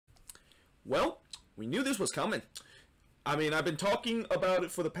Well, we knew this was coming. I mean, I've been talking about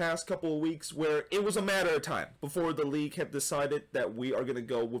it for the past couple of weeks where it was a matter of time before the league had decided that we are going to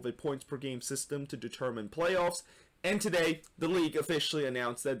go with a points per game system to determine playoffs. And today, the league officially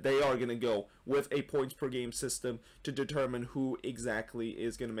announced that they are going to go with a points per game system to determine who exactly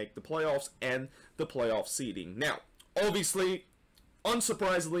is going to make the playoffs and the playoff seeding. Now, obviously,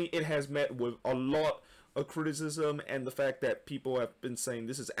 unsurprisingly, it has met with a lot of criticism and the fact that people have been saying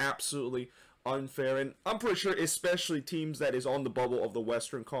this is absolutely unfair, and I'm pretty sure especially teams that is on the bubble of the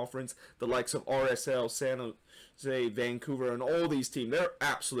Western Conference, the likes of RSL, San Jose, Vancouver, and all these teams, they're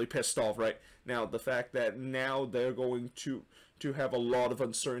absolutely pissed off right now. The fact that now they're going to have a lot of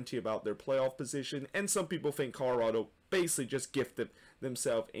uncertainty about their playoff position, and some people think Colorado basically just gifted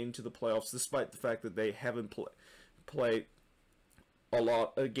themselves into the playoffs despite the fact that they haven't played a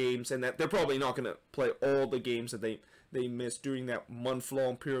lot of games, and that they're probably not going to play all the games that they missed during that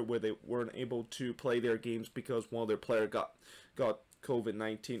month-long period where they weren't able to play their games because one of their players got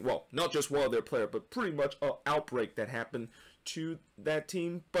COVID-19. Well, not just one of their players, but pretty much an outbreak that happened to that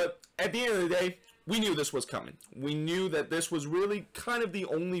team. But at the end of the day, we knew this was coming. We knew that this was really kind of the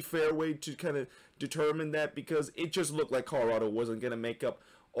only fair way to kind of determine that, because it just looked like Colorado wasn't going to make up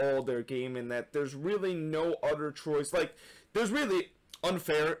all their game, and that there's really no other choice. Like, there's really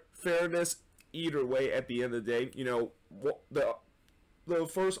fairness either way at the end of the day. You know, the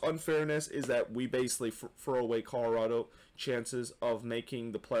first unfairness is that we basically throw away Colorado chances of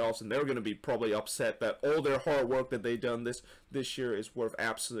making the playoffs, and they're going to be probably upset that all their hard work that they've done this year is worth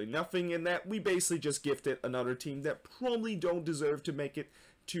absolutely nothing, and that we basically just gifted another team that probably don't deserve to make it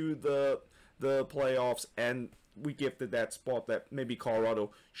to the playoffs, and we gifted that spot that maybe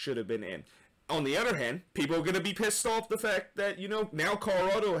Colorado should have been in. On the other hand, people are going to be pissed off the fact that, you know, now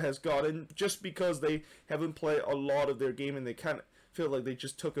Colorado has gotten, just because they haven't played a lot of their game and they kind of feel like they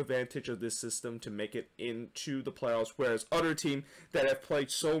just took advantage of this system to make it into the playoffs, whereas other teams that have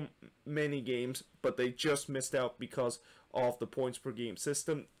played so many games but they just missed out because of the points per game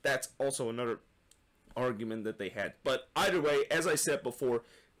system, that's also another argument that they had. But either way, as I said before,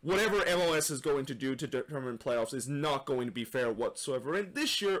 whatever MLS is going to do to determine playoffs is not going to be fair whatsoever. And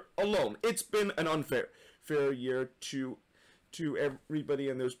this year alone, it's been an unfair year to everybody,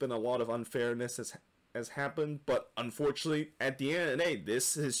 and there's been a lot of unfairness has happened. But unfortunately, at the end of the day,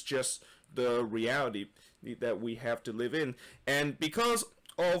 this is just the reality that we have to live in. And because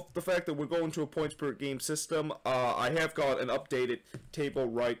of the fact that we're going to a points per game system, I have got an updated table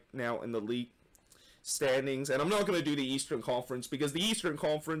right now in the league standings, and I'm not going to do the Eastern Conference, because the Eastern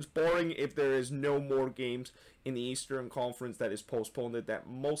Conference, barring if there is no more games in the Eastern Conference that is postponed, that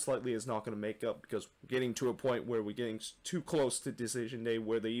most likely is not going to make up, because we're getting to a point where we're getting too close to decision day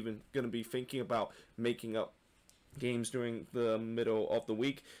where they're even going to be thinking about making up games during the middle of the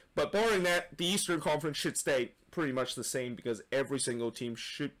week. But barring that, the Eastern Conference should stay pretty much the same, because every single team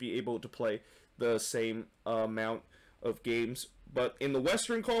should be able to play the same amount of games. But in the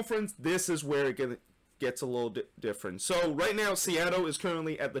Western Conference, this is where it gets a little different. So right now, Seattle is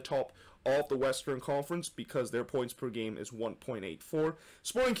currently at the top of the Western Conference because their points per game is 1.84.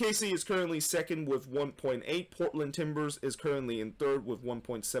 Sporting KC is currently second with 1.8. Portland Timbers is currently in third with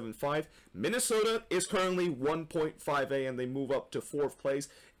 1.75. Minnesota is currently 1.58, and they move up to fourth place.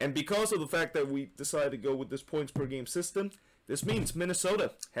 And because of the fact that we decided to go with this points per game system, this means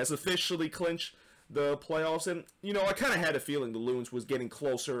Minnesota has officially clinched the playoffs. And, you know, I kind of had a feeling the Loons was getting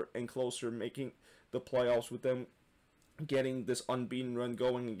closer and closer making the playoffs, with them getting this unbeaten run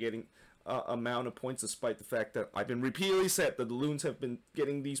going and getting amount of points, despite the fact that I've been repeatedly said that the Loons have been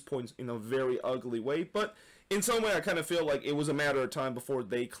getting these points in a very ugly way. But in some way, I kind of feel like it was a matter of time before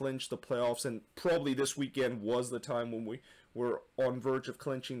they clinched the playoffs, and probably this weekend was the time when we were on verge of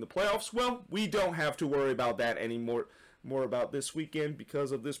clinching the playoffs. Well, we don't have to worry about that anymore. More about this weekend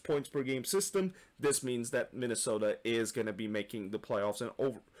because of this points per game system. This means that Minnesota is going to be making the playoffs and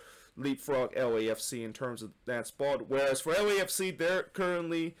leapfrog LAFC in terms of that spot. Whereas for LAFC, they're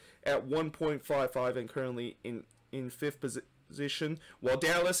currently at 1.55 and currently in fifth position, while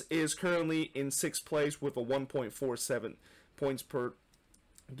Dallas is currently in sixth place with a 1.47 points per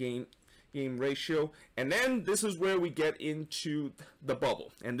game ratio. And then this is where we get into the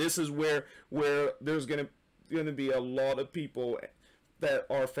bubble, and this is where there's going to be a lot of people that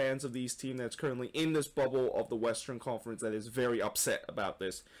are fans of these teams that's currently in this bubble of the Western Conference that is very upset about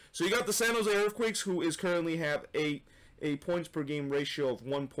this. So you got the San Jose Earthquakes, who is currently have a points per game ratio of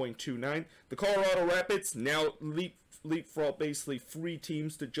 1.29. The Colorado Rapids now leapfrog basically three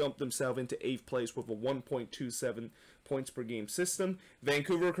teams to jump themselves into eighth place with a 1.27 points per game system.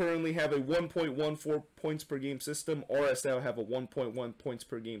 Vancouver currently have a 1.14 points per game system. RSL have a 1.1 points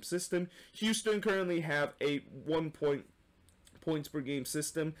per game system. Houston currently have a 1 points per game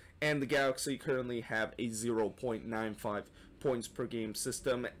system, and the Galaxy currently have a 0.95 points per game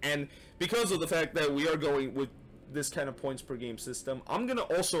system. And because of the fact that we are going with this kind of points per game system, I'm gonna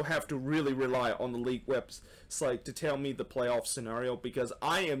also have to really rely on the league website to tell me the playoff scenario, because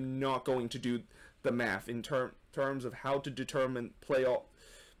I am not going to do the math in terms of how to determine playoff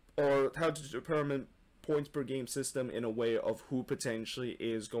or how to determine points per game system in a way of who potentially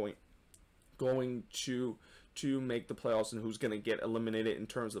is going to make the playoffs and who's going to get eliminated in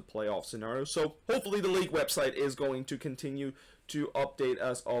terms of playoff scenarios. So hopefully the league website is going to continue to update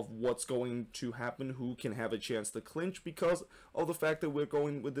us of what's going to happen, who can have a chance to clinch because of the fact that we're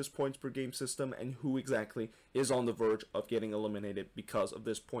going with this points per game system, and who exactly is on the verge of getting eliminated because of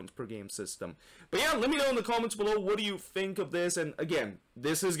this points per game system. But yeah, let me know in the comments below, what do you think of this? And again,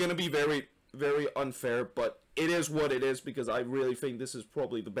 this is going to be very, very unfair, but it is what it is, because I really think this is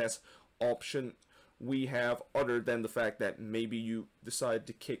probably the best option we have, other than the fact that maybe you decide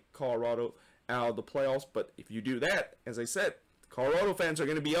to kick Colorado out of the playoffs. But if you do that, as I said, Colorado fans are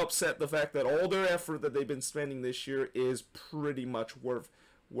going to be upset the fact that all their effort that they've been spending this year is pretty much worth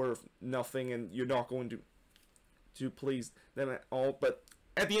nothing, and you're not going to please them at all. But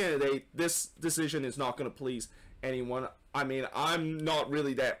at the end of the day, this decision is not going to please anyone. I mean, I'm not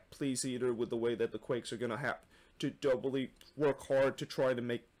really that pleased either with the way that the Quakes are going to have to doubly work hard to try to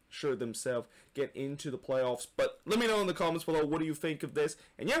make sure themselves get into the playoffs. But let me know in the comments below, what do you think of this?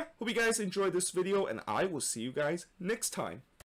 And yeah, hope you guys enjoyed this video, and I will see you guys next time.